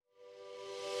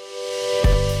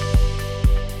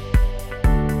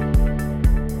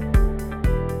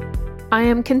I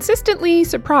am consistently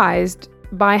surprised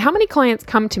by how many clients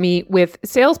come to me with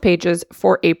sales pages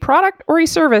for a product or a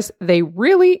service they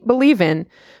really believe in,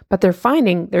 but they're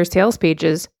finding their sales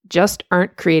pages just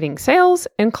aren't creating sales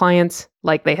and clients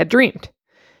like they had dreamed.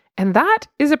 And that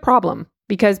is a problem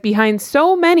because behind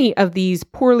so many of these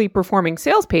poorly performing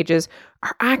sales pages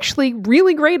are actually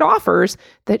really great offers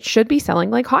that should be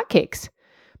selling like hotcakes.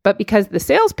 But because the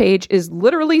sales page is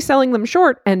literally selling them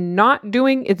short and not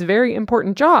doing its very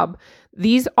important job,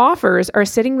 these offers are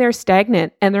sitting there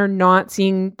stagnant and they're not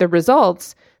seeing the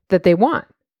results that they want.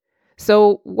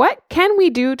 So what can we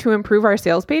do to improve our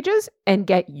sales pages and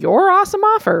get your awesome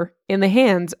offer in the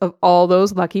hands of all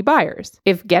those lucky buyers?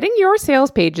 If getting your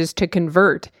sales pages to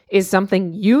convert is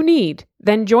something you need,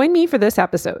 then join me for this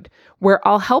episode, where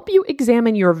I'll help you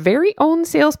examine your very own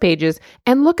sales pages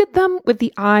and look at them with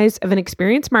the eyes of an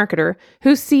experienced marketer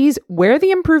who sees where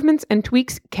the improvements and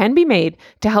tweaks can be made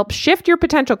to help shift your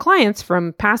potential clients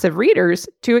from passive readers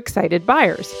to excited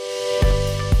buyers.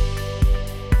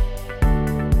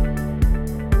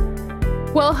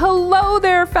 Well, hello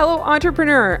there, fellow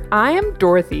entrepreneur. I am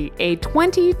Dorothy, a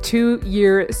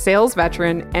 22-year sales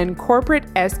veteran and corporate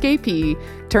escapee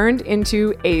turned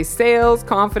into a sales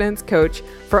confidence coach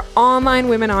for online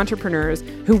women entrepreneurs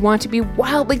who want to be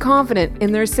wildly confident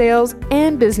in their sales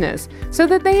and business so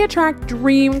that they attract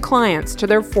dream clients to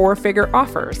their four-figure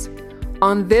offers.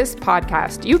 On this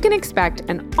podcast, you can expect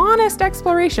an honest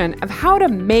exploration of how to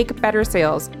make better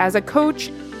sales as a coach,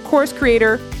 course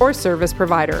creator, or service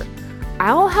provider.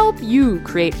 I'll help you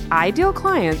create ideal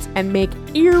clients and make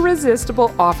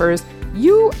irresistible offers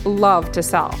you love to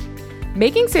sell.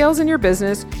 Making sales in your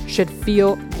business should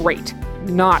feel great,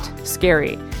 not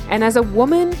scary. And as a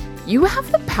woman, you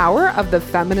have the power of the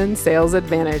feminine sales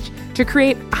advantage to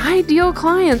create ideal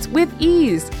clients with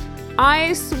ease.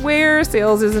 I swear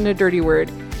sales isn't a dirty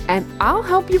word, and I'll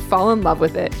help you fall in love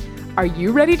with it. Are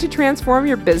you ready to transform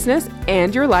your business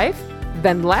and your life?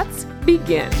 Then let's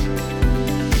begin.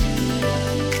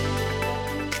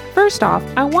 First off,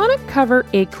 I want to cover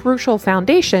a crucial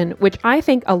foundation, which I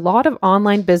think a lot of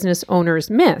online business owners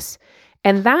miss.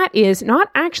 And that is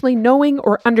not actually knowing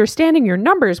or understanding your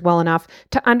numbers well enough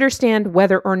to understand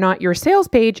whether or not your sales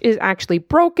page is actually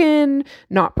broken,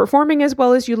 not performing as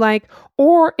well as you like,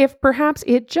 or if perhaps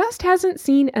it just hasn't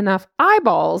seen enough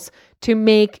eyeballs to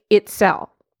make it sell.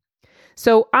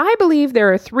 So I believe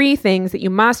there are three things that you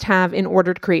must have in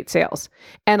order to create sales.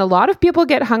 And a lot of people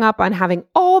get hung up on having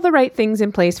all the right things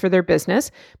in place for their business,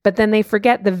 but then they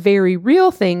forget the very real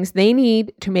things they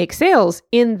need to make sales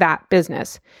in that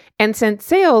business. And since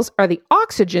sales are the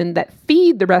oxygen that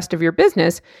feed the rest of your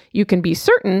business, you can be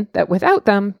certain that without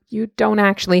them, you don't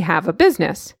actually have a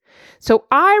business. So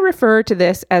I refer to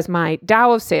this as my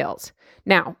Tao of sales.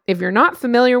 Now, if you're not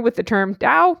familiar with the term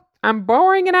Tao, I'm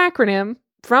borrowing an acronym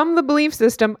from the belief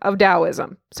system of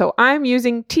Taoism. So I'm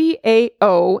using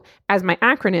TAO as my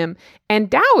acronym,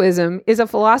 and Taoism is a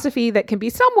philosophy that can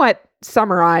be somewhat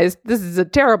summarized. This is a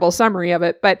terrible summary of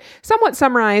it, but somewhat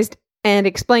summarized and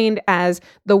explained as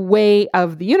the way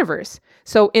of the universe.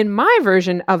 So in my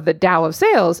version of the Tao of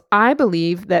sales, I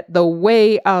believe that the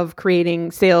way of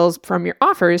creating sales from your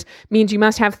offers means you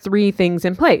must have three things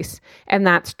in place, and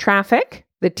that's traffic,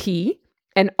 the T,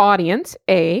 an audience,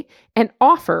 A, and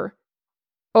offer,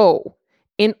 O,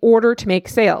 in order to make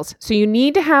sales. So you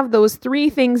need to have those three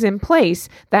things in place,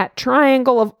 that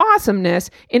triangle of awesomeness,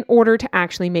 in order to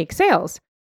actually make sales.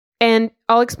 And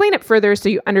I'll explain it further so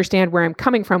you understand where I'm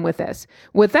coming from with this.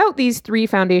 Without these three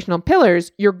foundational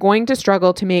pillars, you're going to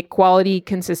struggle to make quality,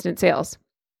 consistent sales.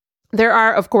 There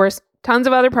are, of course, tons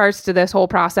of other parts to this whole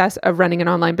process of running an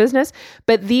online business,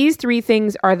 but these three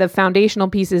things are the foundational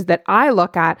pieces that I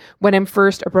look at when I'm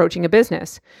first approaching a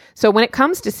business. So when it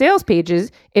comes to sales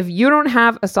pages, if you don't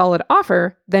have a solid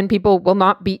offer, then people will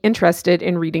not be interested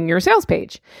in reading your sales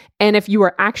page. And if you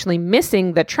are actually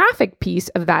missing the traffic piece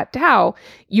of that Tao,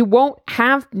 you won't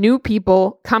have new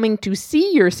people coming to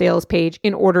see your sales page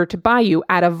in order to buy you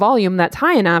at a volume that's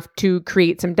high enough to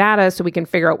create some data so we can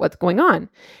figure out what's going on.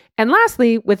 And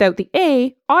lastly, without the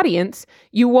A, audience,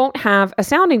 you won't have a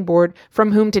sounding board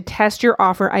from whom to test your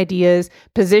offer ideas,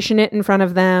 position it in front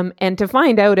of them, and to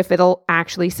find out if it'll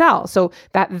actually sell. So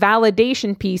that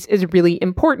validation piece is really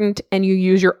important, and you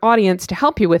use your audience to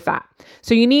help you with that.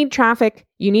 So you need traffic,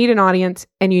 you need an audience,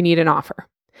 and you need an offer.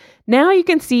 Now you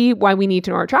can see why we need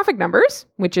to know our traffic numbers,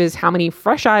 which is how many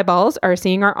fresh eyeballs are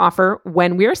seeing our offer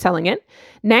when we are selling it.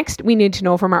 Next, we need to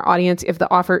know from our audience if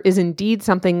the offer is indeed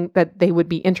something that they would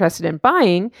be interested in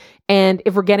buying. And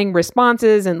if we're getting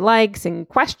responses and likes and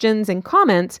questions and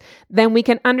comments, then we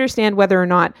can understand whether or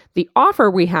not the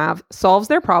offer we have solves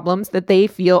their problems that they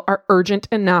feel are urgent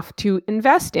enough to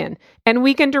invest in. And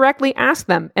we can directly ask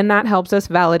them, and that helps us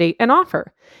validate an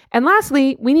offer. And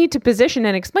lastly, we need to position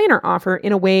and explain our offer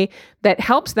in a way that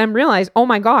helps them realize, oh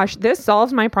my gosh, this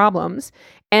solves my problems,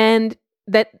 and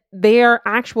that they are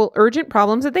actual urgent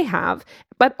problems that they have,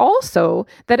 but also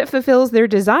that it fulfills their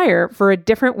desire for a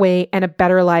different way and a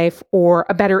better life or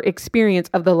a better experience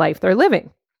of the life they're living.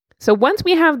 So once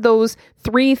we have those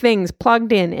three things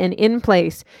plugged in and in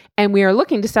place, and we are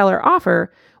looking to sell our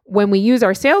offer, when we use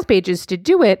our sales pages to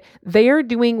do it, they are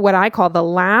doing what I call the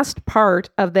last part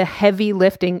of the heavy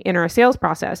lifting in our sales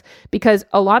process, because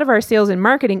a lot of our sales and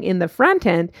marketing in the front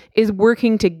end is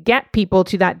working to get people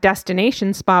to that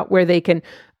destination spot where they can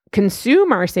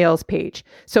consume our sales page.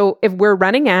 So if we're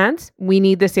running ads, we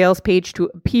need the sales page to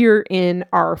appear in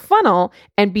our funnel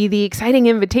and be the exciting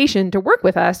invitation to work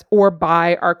with us or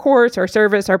buy our course, our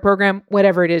service, our program,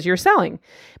 whatever it is you're selling.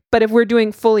 But if we're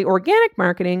doing fully organic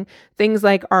marketing, things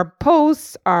like our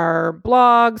posts, our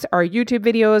blogs, our YouTube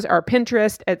videos, our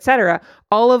Pinterest, etc.,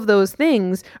 all of those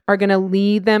things are going to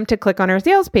lead them to click on our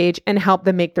sales page and help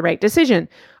them make the right decision.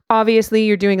 Obviously,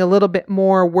 you're doing a little bit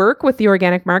more work with the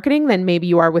organic marketing than maybe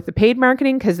you are with the paid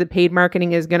marketing, because the paid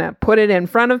marketing is going to put it in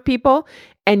front of people.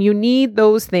 And you need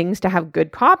those things to have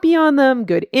good copy on them,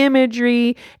 good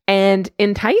imagery, and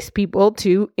entice people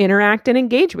to interact and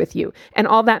engage with you. And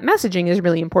all that messaging is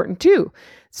really important too.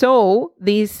 So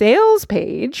the sales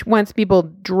page, once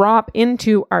people drop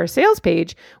into our sales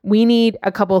page, we need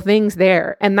a couple things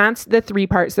there. And that's the three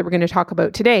parts that we're going to talk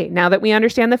about today. Now that we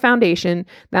understand the foundation,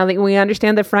 now that we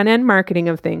understand the front end marketing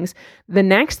of things, the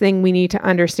next thing we need to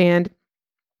understand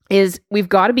is we've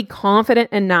got to be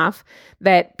confident enough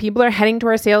that people are heading to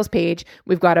our sales page.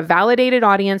 We've got a validated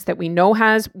audience that we know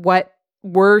has what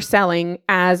we're selling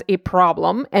as a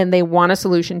problem and they want a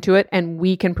solution to it, and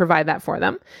we can provide that for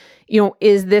them.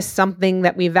 Is this something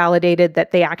that we validated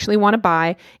that they actually want to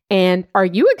buy? And are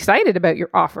you excited about your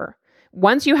offer?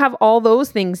 Once you have all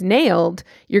those things nailed,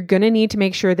 you're going to need to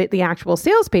make sure that the actual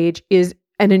sales page is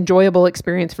an enjoyable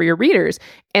experience for your readers.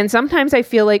 And sometimes I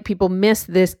feel like people miss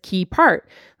this key part.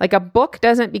 Like a book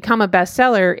doesn't become a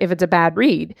bestseller if it's a bad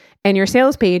read, and your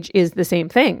sales page is the same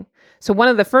thing. So one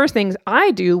of the first things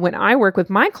I do when I work with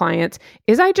my clients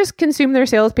is I just consume their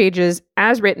sales pages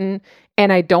as written,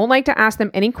 and I don't like to ask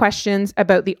them any questions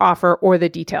about the offer or the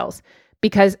details,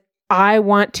 because I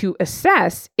want to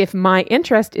assess if my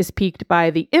interest is piqued by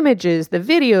the images, the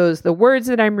videos, the words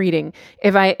that I'm reading.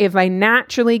 If I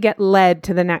naturally get led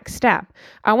to the next step,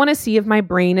 I want to see if my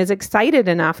brain is excited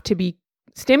enough to be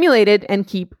stimulated and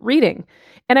keep reading.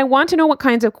 And I want to know what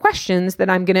kinds of questions that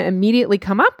I'm going to immediately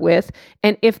come up with,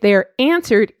 and if they're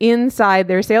answered inside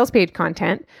their sales page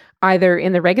content, either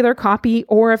in the regular copy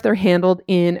or if they're handled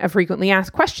in a frequently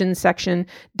asked questions section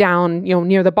down,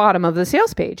 near the bottom of the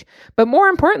sales page. But more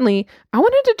importantly, I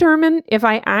want to determine if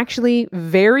I actually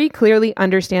very clearly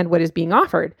understand what is being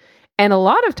offered. And a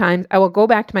lot of times I will go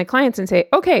back to my clients and say,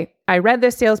 okay, I read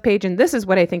this sales page and this is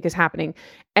what I think is happening.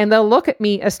 And they'll look at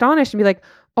me astonished and be like,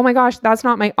 oh my gosh, that's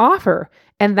not my offer.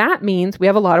 And that means we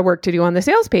have a lot of work to do on the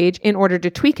sales page in order to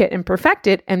tweak it and perfect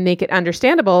it and make it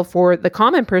understandable for the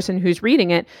common person who's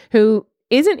reading it, who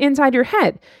isn't inside your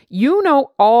head. You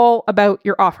know all about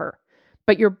your offer,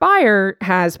 but your buyer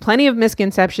has plenty of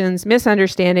misconceptions,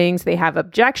 misunderstandings. They have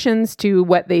objections to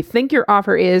what they think your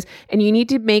offer is. And you need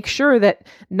to make sure that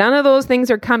none of those things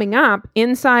are coming up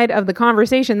inside of the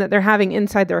conversation that they're having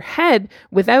inside their head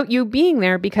without you being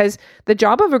there, because the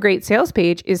job of a great sales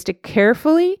page is to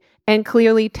carefully and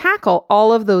clearly tackle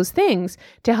all of those things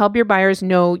to help your buyers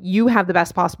know you have the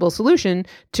best possible solution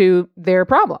to their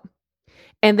problem.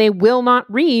 And they will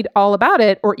not read all about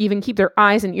it or even keep their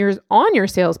eyes and ears on your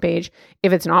sales page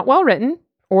if it's not well written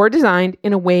or designed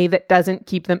in a way that doesn't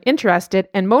keep them interested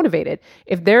and motivated.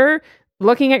 If they're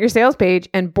looking at your sales page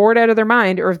and bored out of their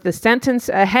mind, or if the sentence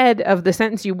ahead of the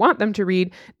sentence you want them to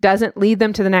read doesn't lead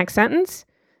them to the next sentence,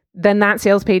 then that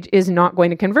sales page is not going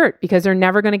to convert, because they're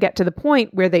never going to get to the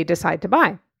point where they decide to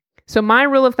buy. So my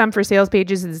rule of thumb for sales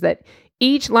pages is that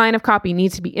each line of copy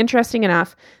needs to be interesting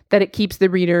enough that it keeps the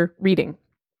reader reading,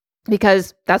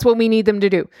 because that's what we need them to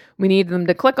do. We need them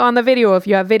to click on the video if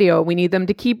you have video. We need them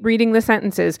to keep reading the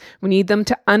sentences. We need them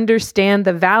to understand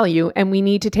the value, and we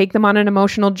need to take them on an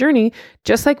emotional journey,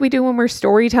 just like we do when we're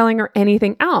storytelling or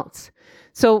anything else.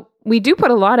 So we do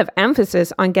put a lot of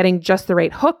emphasis on getting just the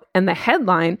right hook and the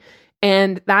headline.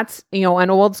 And that's, an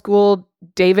old school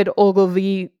David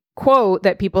Ogilvy quote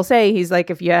that people say. He's like,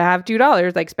 if you have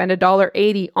 $2, like spend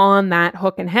 $1.80 on that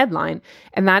hook and headline.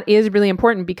 And that is really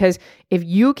important, because if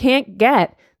you can't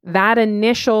get that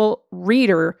initial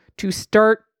reader to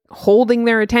start holding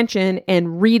their attention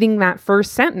and reading that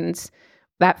first sentence,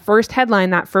 that first headline,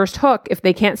 that first hook, if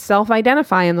they can't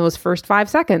self-identify in those first 5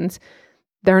 seconds,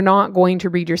 they're not going to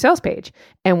read your sales page.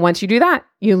 And once you do that,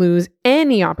 you lose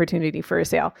any opportunity for a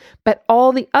sale. But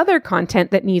all the other content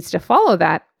that needs to follow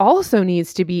that also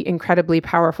needs to be incredibly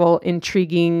powerful,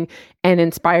 intriguing, and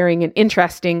inspiring and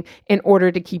interesting in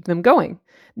order to keep them going.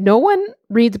 No one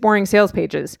reads boring sales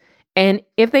pages. And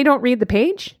if they don't read the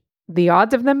page, the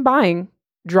odds of them buying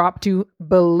drop to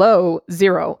below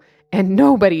 0. And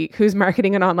nobody who's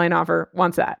marketing an online offer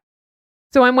wants that.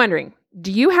 So I'm wondering,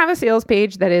 do you have a sales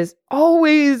page that is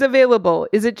always available?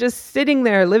 Is it just sitting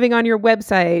there living on your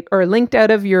website or linked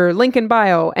out of your link in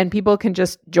bio and people can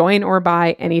just join or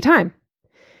buy anytime?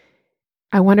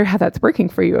 I wonder how that's working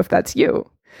for you if that's you.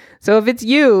 So if it's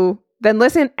you, then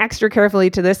listen extra carefully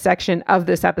to this section of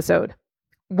this episode.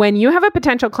 When you have a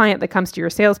potential client that comes to your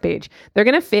sales page, they're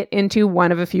going to fit into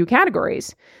one of a few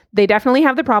categories. They definitely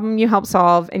have the problem you help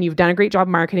solve, and you've done a great job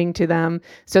marketing to them,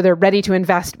 so they're ready to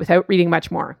invest without reading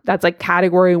much more. That's like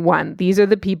category 1. These are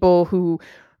the people who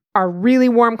are really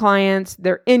warm clients.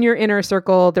 They're in your inner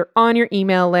circle. They're on your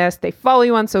email list. They follow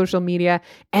you on social media,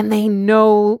 and they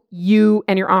know you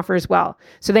and your offers well.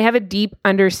 So they have a deep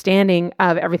understanding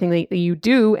of everything that you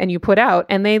do and you put out,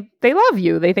 and they love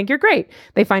you. They think you're great.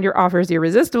 They find your offers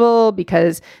irresistible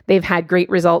because they've had great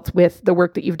results with the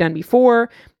work that you've done before.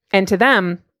 And to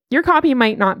them, your copy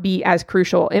might not be as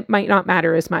crucial. It might not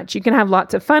matter as much. You can have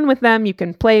lots of fun with them. You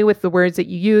can play with the words that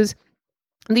you use.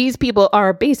 These people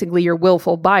are basically your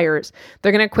willful buyers.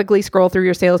 They're going to quickly scroll through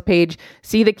your sales page,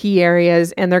 see the key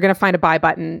areas, and they're going to find a buy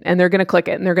button, and they're going to click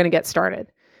it, and they're going to get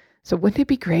started. So wouldn't it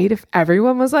be great if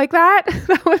everyone was like that?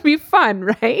 That would be fun,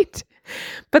 right?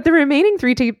 But the remaining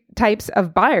 3 types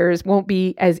of buyers won't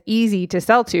be as easy to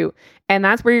sell to. And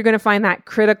that's where you're going to find that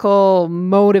critical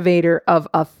motivator of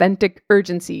authentic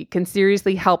urgency can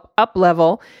seriously help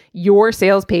up-level your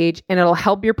sales page, and it'll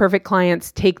help your perfect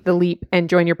clients take the leap and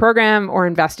join your program or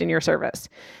invest in your service.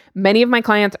 Many of my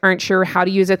clients aren't sure how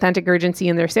to use authentic urgency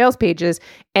in their sales pages.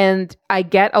 And I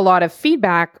get a lot of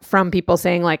feedback from people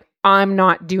saying like, I'm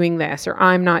not doing this, or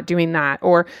I'm not doing that,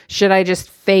 or should I just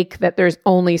fake that there's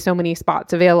only so many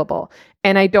spots available?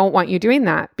 And I don't want you doing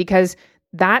that, because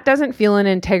that doesn't feel an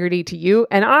integrity to you.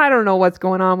 And I don't know what's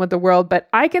going on with the world, but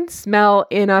I can smell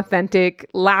inauthentic,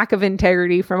 lack of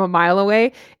integrity from a mile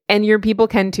away. And your people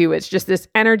can too. It's just this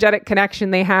energetic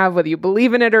connection they have, whether you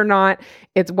believe in it or not.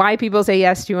 It's why people say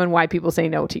yes to you and why people say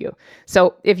no to you.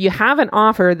 So if you have an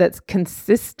offer that's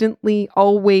consistently,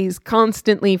 always,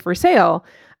 constantly for sale,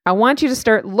 I want you to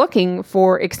start looking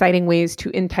for exciting ways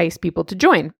to entice people to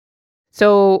join.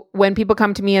 So when people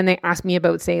come to me and they ask me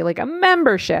about, say, like a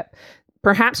membership,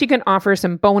 perhaps you can offer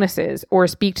some bonuses or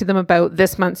speak to them about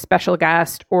this month's special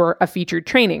guest or a featured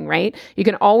training, right? You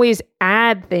can always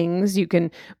add things. You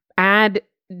can add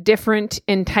different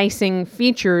enticing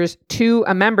features to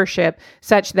a membership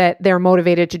such that they're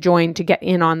motivated to join to get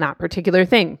in on that particular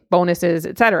thing, bonuses,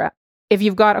 etc. If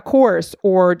you've got a course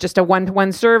or just a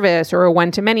one-to-one service or a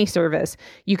one-to-many service,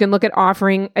 you can look at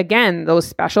offering, again, those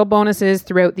special bonuses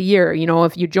throughout the year. You know,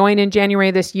 if you join in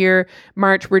January this year,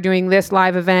 March, we're doing this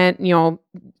live event,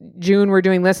 June, we're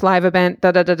doing this live event,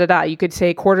 You could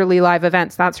say quarterly live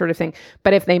events, that sort of thing.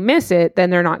 But if they miss it, then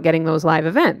they're not getting those live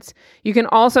events. You can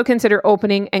also consider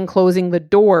opening and closing the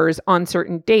doors on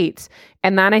certain dates.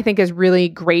 And that I think is really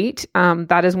great.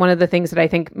 That is one of the things that I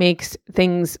think makes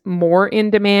things more in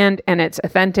demand, and it's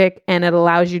authentic, and it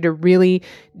allows you to really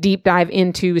deep dive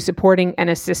into supporting and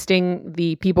assisting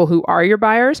the people who are your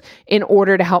buyers in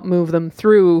order to help move them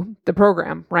through the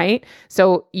program, right?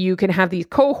 So you can have these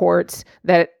cohorts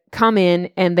that come in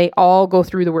and they all go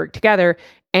through the work together.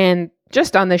 And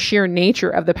just on the sheer nature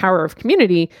of the power of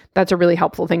community, that's a really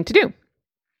helpful thing to do.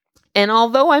 And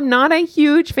although I'm not a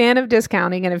huge fan of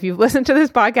discounting, and if you've listened to this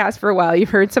podcast for a while, you've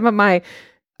heard some of my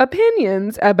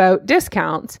opinions about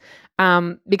discounts,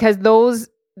 because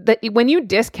when you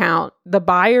discount, the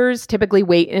buyers typically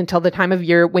wait until the time of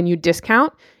year when you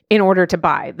discount in order to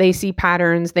buy. They see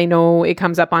patterns. They know it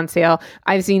comes up on sale.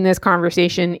 I've seen this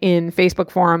conversation in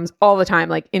Facebook forums all the time,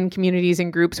 like in communities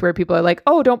and groups where people are like,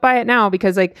 oh, don't buy it now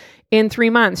because like in 3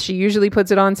 months, she usually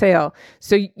puts it on sale.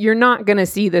 So you're not going to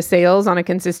see the sales on a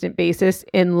consistent basis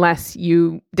unless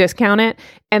you discount it.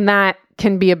 And that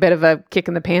can be a bit of a kick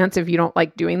in the pants if you don't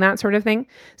like doing that sort of thing.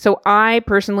 So I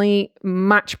personally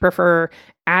much prefer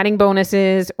adding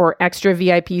bonuses or extra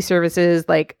VIP services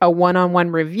like a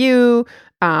one-on-one review,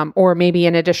 or maybe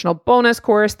an additional bonus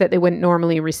course that they wouldn't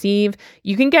normally receive.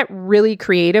 You can get really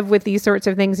creative with these sorts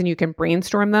of things and you can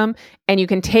brainstorm them, and you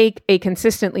can take a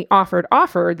consistently offered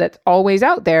offer that's always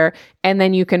out there, and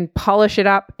then you can polish it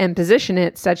up and position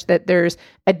it such that there's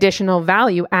additional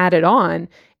value added on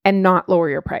and not lower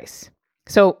your price.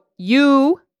 So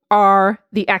you are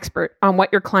the expert on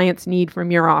what your clients need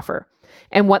from your offer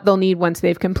and what they'll need once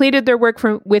they've completed their work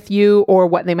with you, or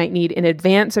what they might need in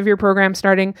advance of your program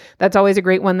starting. That's always a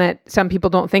great one that some people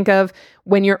don't think of.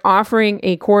 When you're offering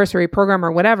a course or a program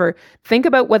or whatever, think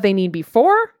about what they need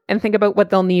before and think about what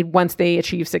they'll need once they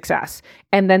achieve success.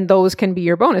 And then those can be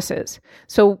your bonuses.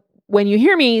 So when you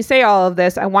hear me say all of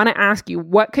this, I want to ask you,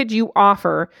 what could you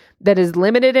offer that is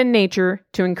limited in nature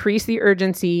to increase the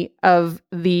urgency of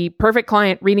the perfect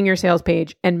client reading your sales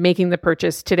page and making the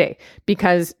purchase today?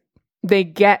 Because they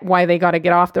get why they got to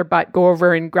get off their butt, go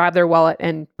over and grab their wallet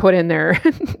and put in their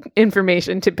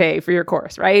information to pay for your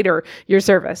course, right? Or your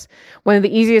service. One of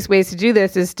the easiest ways to do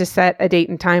this is to set a date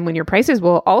and time when your prices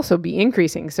will also be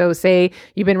increasing. So say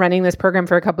you've been running this program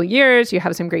for a couple of years, you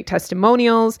have some great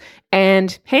testimonials,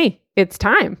 and hey, it's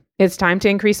time. It's time to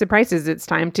increase the prices. It's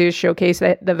time to showcase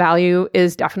that the value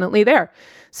is definitely there.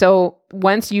 So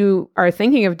once you are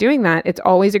thinking of doing that, it's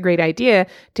always a great idea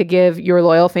to give your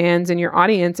loyal fans and your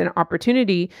audience an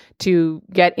opportunity to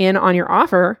get in on your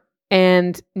offer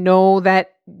and know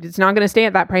that it's not going to stay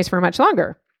at that price for much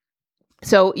longer.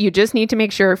 So you just need to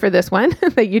make sure for this one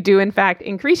that you do in fact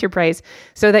increase your price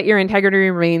so that your integrity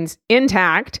remains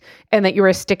intact and that you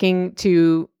are sticking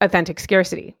to authentic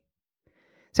scarcity.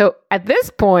 So at this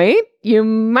point, you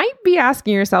might be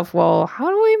asking yourself, well, how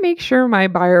do I make sure my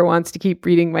buyer wants to keep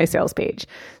reading my sales page?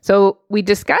 So we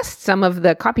discussed some of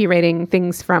the copywriting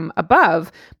things from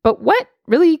above, but what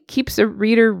really keeps a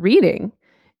reader reading?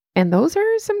 And those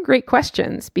are some great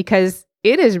questions, because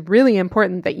it is really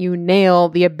important that you nail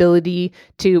the ability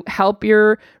to help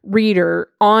your reader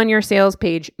on your sales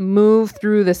page move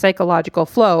through the psychological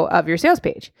flow of your sales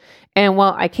page. And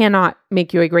while I cannot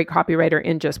make you a great copywriter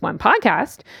in just one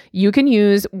podcast, you can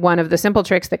use one of the simple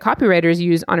tricks that copywriters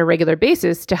use on a regular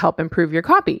basis to help improve your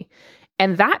copy.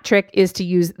 And that trick is to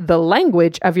use the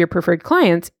language of your preferred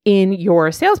clients in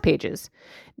your sales pages.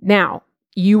 Now,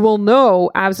 you will know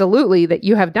absolutely that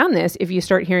you have done this if you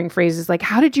start hearing phrases like,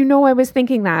 how did you know I was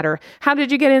thinking that? Or how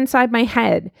did you get inside my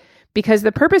head? Because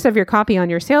the purpose of your copy on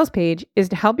your sales page is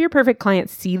to help your perfect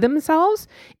clients see themselves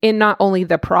in not only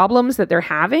the problems that they're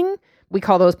having, we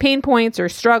call those pain points or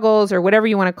struggles or whatever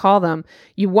you want to call them.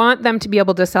 You want them to be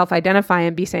able to self-identify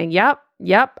and be saying, yep,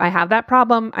 I have that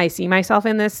problem. I see myself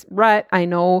in this rut. I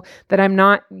know that I'm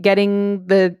not getting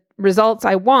the results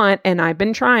I want, and I've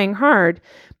been trying hard.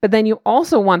 But then you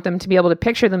also want them to be able to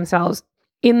picture themselves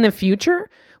in the future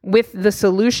with the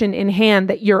solution in hand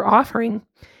that you're offering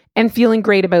and feeling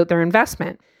great about their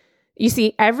investment. You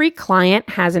see, every client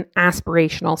has an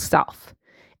aspirational self,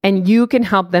 and you can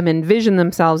help them envision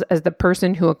themselves as the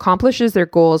person who accomplishes their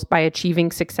goals by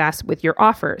achieving success with your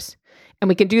offers. And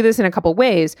we can do this in a couple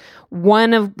ways.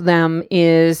 One of them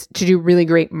is to do really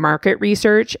great market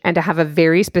research and to have a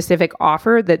very specific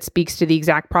offer that speaks to the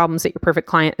exact problems that your perfect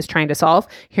client is trying to solve.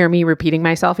 Hear me repeating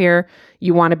myself here.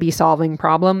 You want to be solving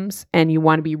problems and you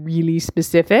want to be really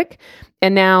specific.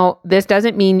 And now this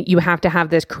doesn't mean you have to have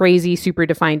this crazy, super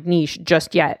defined niche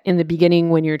just yet. In the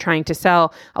beginning, when you're trying to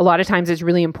sell, a lot of times it's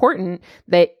really important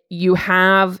that you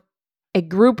have a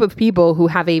group of people who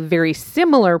have a very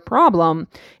similar problem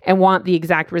and want the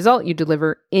exact result you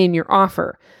deliver in your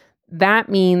offer. That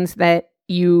means that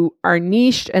you are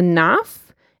niched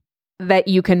enough that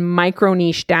you can micro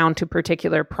niche down to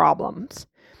particular problems.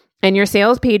 And your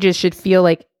sales pages should feel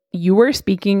like you are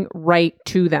speaking right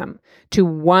to them, to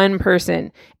one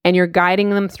person, and you're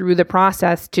guiding them through the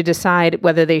process to decide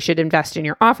whether they should invest in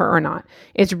your offer or not.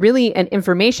 It's really an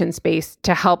information space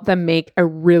to help them make a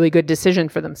really good decision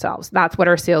for themselves. That's what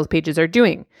our sales pages are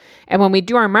doing. And when we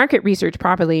do our market research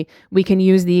properly, we can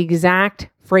use the exact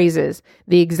phrases,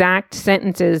 the exact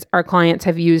sentences our clients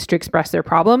have used to express their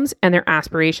problems and their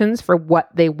aspirations for what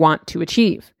they want to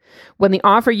achieve. When the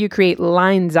offer you create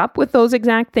lines up with those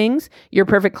exact things, your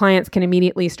perfect clients can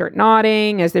immediately start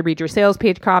nodding as they read your sales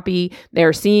page copy.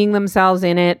 They're seeing themselves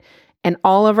in it. And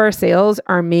all of our sales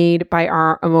are made by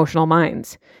our emotional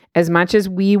minds. As much as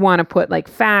we want to put like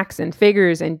facts and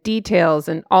figures and details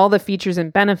and all the features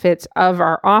and benefits of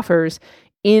our offers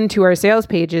into our sales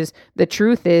pages, the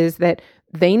truth is that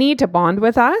they need to bond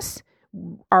with us.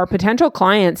 Our potential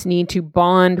clients need to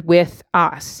bond with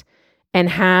us and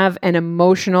have an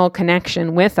emotional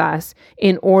connection with us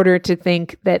in order to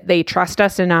think that they trust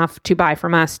us enough to buy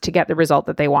from us to get the result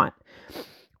that they want.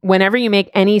 Whenever you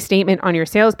make any statement on your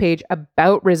sales page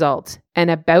about results and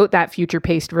about that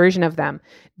future-paced version of them,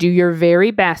 do your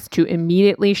very best to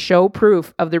immediately show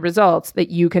proof of the results that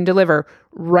you can deliver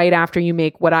right after you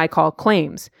make what I call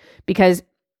claims. Because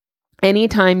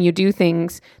anytime you do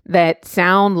things that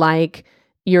sound like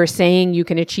you're saying you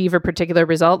can achieve a particular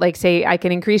result, like say, I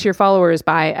can increase your followers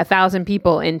by 1,000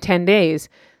 people in 10 days,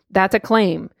 that's a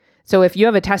claim. So if you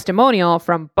have a testimonial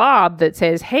from Bob that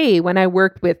says, hey, when I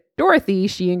worked with Dorothy,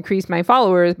 she increased my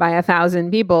followers by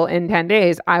 1,000 people in 10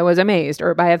 days, I was amazed.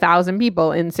 Or by 1,000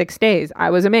 people in 6 days, I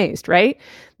was amazed, right?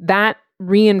 That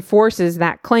reinforces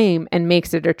that claim and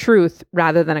makes it a truth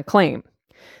rather than a claim.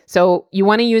 So you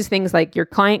want to use things like your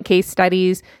client case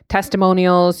studies,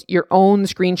 testimonials, your own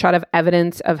screenshot of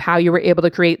evidence of how you were able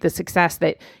to create the success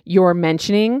that you're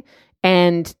mentioning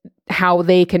and how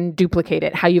they can duplicate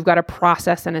it, how you've got a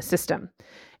process and a system.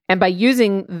 And by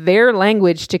using their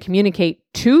language to communicate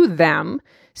to them,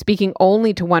 speaking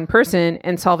only to one person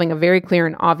and solving a very clear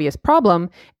and obvious problem,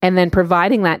 and then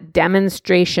providing that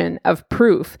demonstration of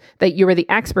proof that you are the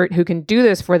expert who can do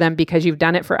this for them because you've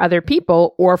done it for other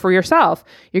people or for yourself,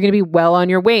 you're going to be well on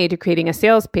your way to creating a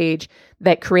sales page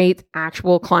that creates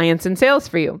actual clients and sales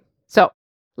for you. So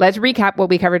let's recap what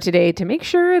we covered today to make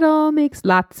sure it all makes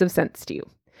lots of sense to you.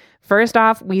 First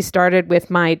off, we started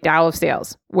with my Tao of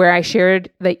Sales, where I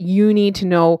shared that you need to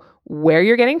know where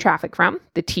you're getting traffic from,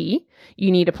 the T.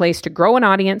 You need a place to grow an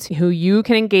audience who you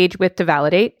can engage with to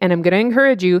validate. And I'm going to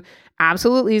encourage you,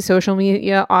 absolutely, social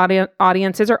media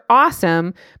audiences are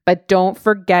awesome, but don't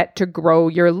forget to grow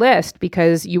your list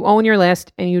because you own your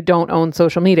list and you don't own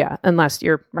social media unless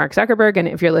you're Mark Zuckerberg. And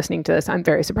if you're listening to this, I'm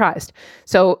very surprised.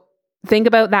 So think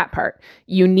about that part.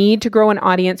 You need to grow an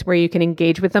audience where you can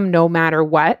engage with them no matter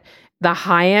what. The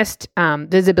highest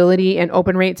visibility and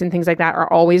open rates and things like that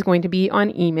are always going to be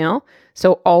on email.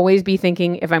 So always be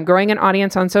thinking, if I'm growing an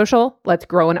audience on social, let's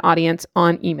grow an audience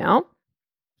on email.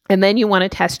 And then you want to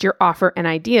test your offer and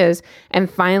ideas. And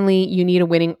finally, you need a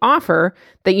winning offer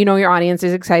that you know your audience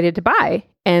is excited to buy.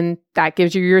 And that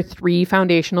gives you your 3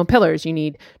 foundational pillars. You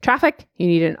need traffic, you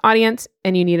need an audience,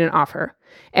 and you need an offer.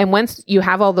 And once you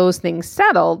have all those things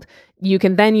settled, you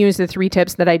can then use the 3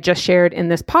 tips that I just shared in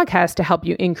this podcast to help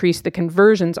you increase the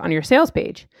conversions on your sales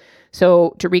page.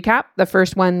 So to recap, the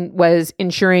first one was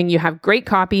ensuring you have great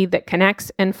copy that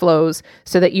connects and flows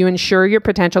so that you ensure your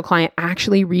potential client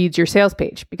actually reads your sales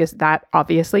page, because that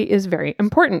obviously is very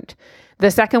important.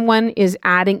 The second one is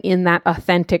adding in that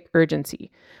authentic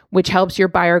urgency, which helps your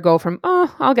buyer go from,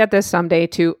 oh, I'll get this someday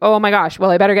to, oh my gosh,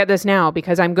 well, I better get this now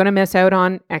because I'm going to miss out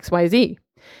on XYZ.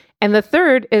 And the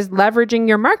third is leveraging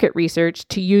your market research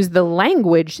to use the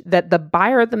language that the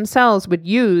buyer themselves would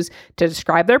use to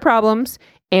describe their problems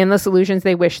and the solutions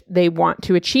they wish they want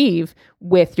to achieve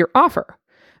with your offer.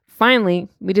 Finally,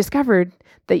 we discovered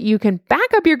that you can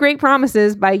back up your great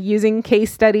promises by using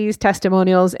case studies,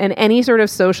 testimonials, and any sort of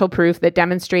social proof that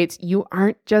demonstrates you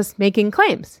aren't just making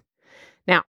claims.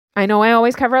 Now, I know I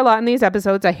always cover a lot in these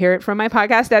episodes. I hear it from my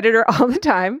podcast editor all the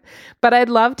time, but I'd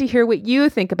love to hear what you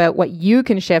think about what you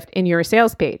can shift in your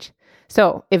sales page.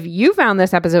 So if you found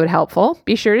this episode helpful,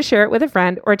 be sure to share it with a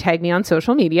friend or tag me on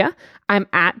social media. I'm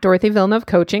at Dorothy Villeneuve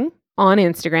Coaching on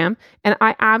Instagram, and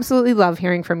I absolutely love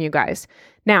hearing from you guys.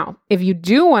 Now, if you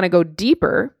do want to go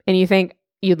deeper and you think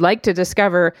you'd like to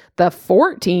discover the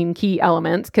 14 key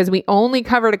elements, because we only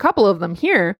covered a couple of them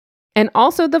here, and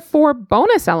also the 4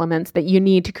 bonus elements that you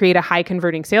need to create a high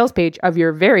converting sales page of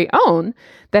your very own,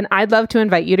 then I'd love to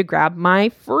invite you to grab my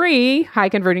free high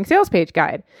converting sales page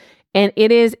guide. And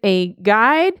it is a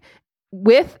guide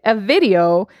with a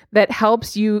video that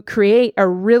helps you create a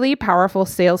really powerful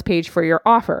sales page for your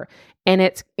offer. And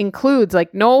it includes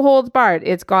like no holds barred.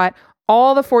 It's got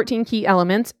all the 14 key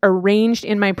elements arranged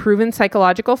in my proven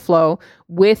psychological flow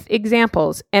with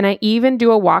examples. And I even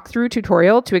do a walkthrough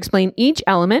tutorial to explain each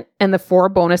element and the 4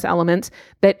 bonus elements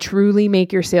that truly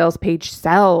make your sales page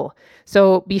sell.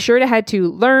 So be sure to head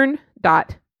to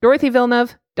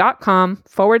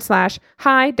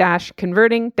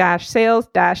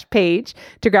learn.dorothyvilleneuve.com/high-converting-sales-page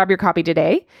to grab your copy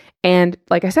today. And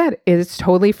like I said, it's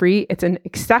totally free. It's an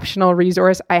exceptional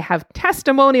resource. I have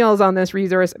testimonials on this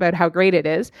resource about how great it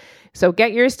is. So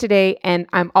get yours today. And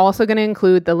I'm also going to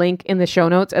include the link in the show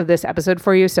notes of this episode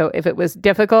for you. So if it was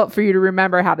difficult for you to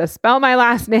remember how to spell my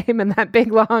last name and that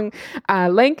big long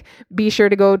link, be sure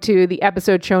to go to the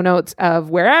episode show notes of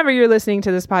wherever you're listening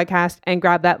to this podcast and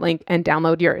grab that link and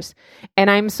download yours.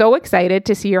 And I'm so excited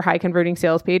to see your high converting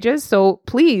sales pages. So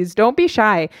please don't be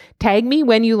shy. Tag me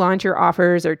when you launch your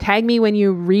offers or tag me when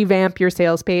you revamp your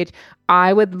sales page.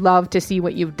 I would love to see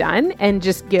what you've done and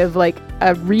just give like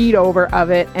a read over of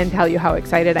it and tell you how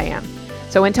excited I am.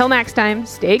 So until next time,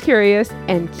 stay curious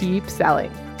and keep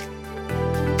selling.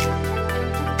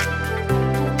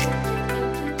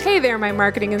 Hey there, my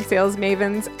marketing and sales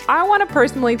mavens. I want to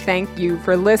personally thank you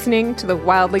for listening to the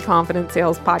Wildly Confident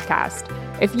Sales Podcast.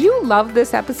 If you love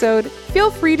this episode,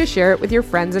 feel free to share it with your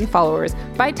friends and followers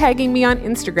by tagging me on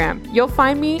Instagram. You'll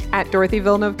find me at Dorothy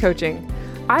Villeneuve Coaching.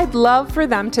 I'd love for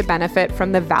them to benefit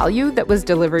from the value that was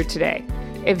delivered today.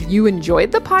 If you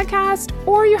enjoyed the podcast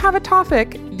or you have a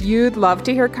topic you'd love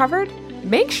to hear covered,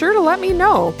 make sure to let me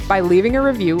know by leaving a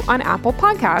review on Apple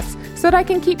Podcasts so that I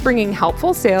can keep bringing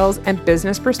helpful sales and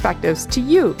business perspectives to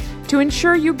you to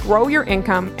ensure you grow your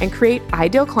income and create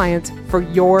ideal clients for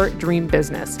your dream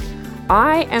business.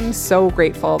 I am so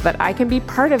grateful that I can be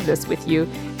part of this with you,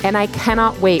 and I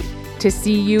cannot wait to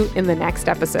see you in the next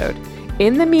episode.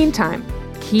 In the meantime,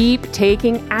 keep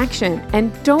taking action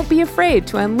and don't be afraid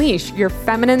to unleash your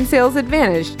feminine sales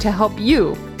advantage to help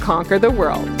you conquer the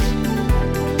world.